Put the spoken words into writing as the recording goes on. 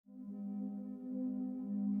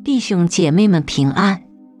弟兄姐妹们平安。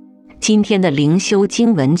今天的灵修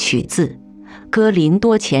经文取自哥林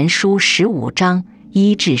多前书15章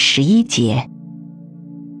1至11节。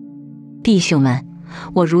弟兄们，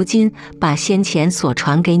我如今把先前所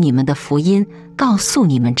传给你们的福音告诉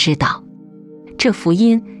你们知道，这福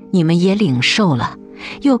音你们也领受了，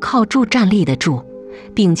又靠主站立得住，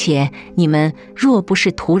并且你们若不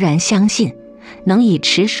是突然相信，能以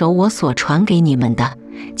持守我所传给你们的，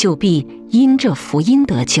就必因这福音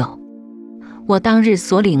得救。我当日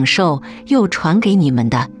所领受又传给你们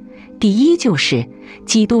的，第一就是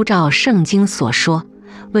基督照圣经所说，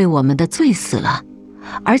为我们的罪死了，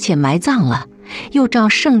而且埋葬了，又照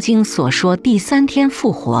圣经所说第3天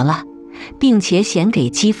复活了，并且显给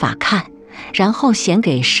基法看，然后显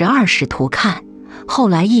给12使徒看，后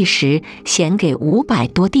来一时显给500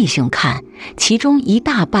多弟兄看，其中一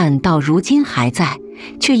大半到如今还在，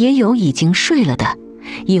却也有已经睡了的。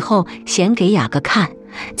以后显给雅各看，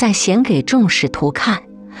再显给众使徒看，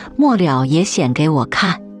末了也显给我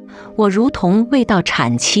看。我如同未到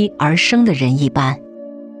产期而生的人一般。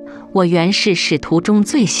我原是使徒中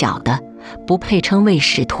最小的，不配称为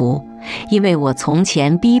使徒，因为我从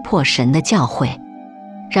前逼迫神的教诲。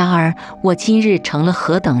然而我今日成了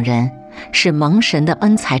何等人，是蒙神的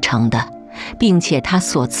恩才成的，并且他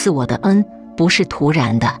所赐我的恩不是突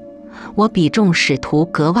然的。我比众使徒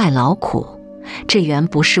格外劳苦，这原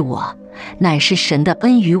不是我，乃是神的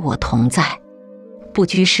恩与我同在。不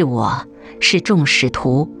拘是我，是众使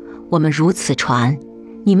徒，我们如此传，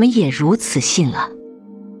你们也如此信了。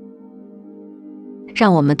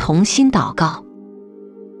让我们同心祷告。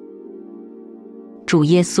主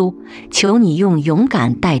耶稣，求你用勇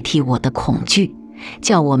敢代替我的恐惧，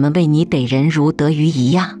叫我们为你得人如得鱼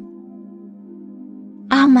一样。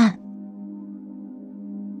阿们。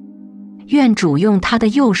愿主用他的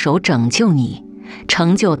右手拯救你，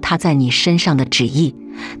成就他在你身上的旨意，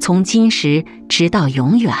从今时直到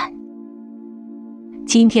永远。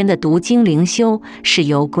今天的读经灵修是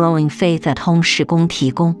由 Growing Faith at Home 事工提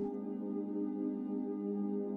供。